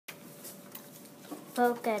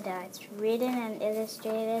Polka Dots, written and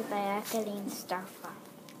illustrated by Akaline Staffa.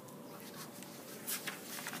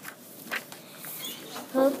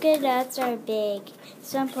 Polka dots are big.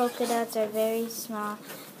 Some polka dots are very small,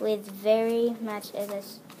 with very much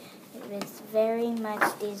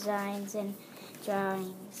designs and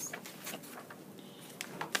drawings.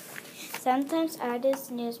 Sometimes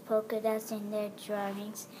artists use polka dots in their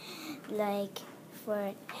drawings, like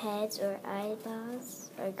for heads or eyeballs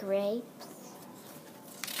or grapes.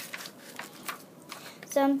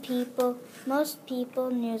 Most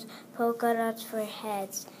people use polka dots for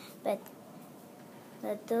heads, but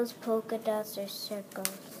those polka dots are circles.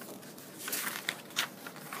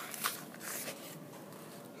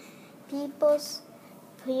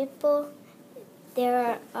 There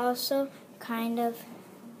are also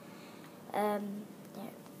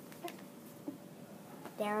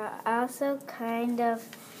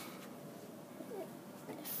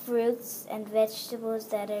fruits and vegetables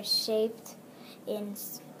that are shaped in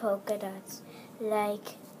polka dots,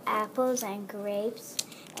 like apples and grapes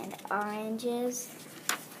and oranges.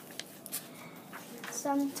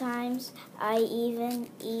 Sometimes I even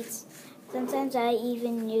use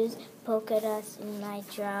polka dots in my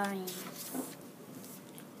drawings.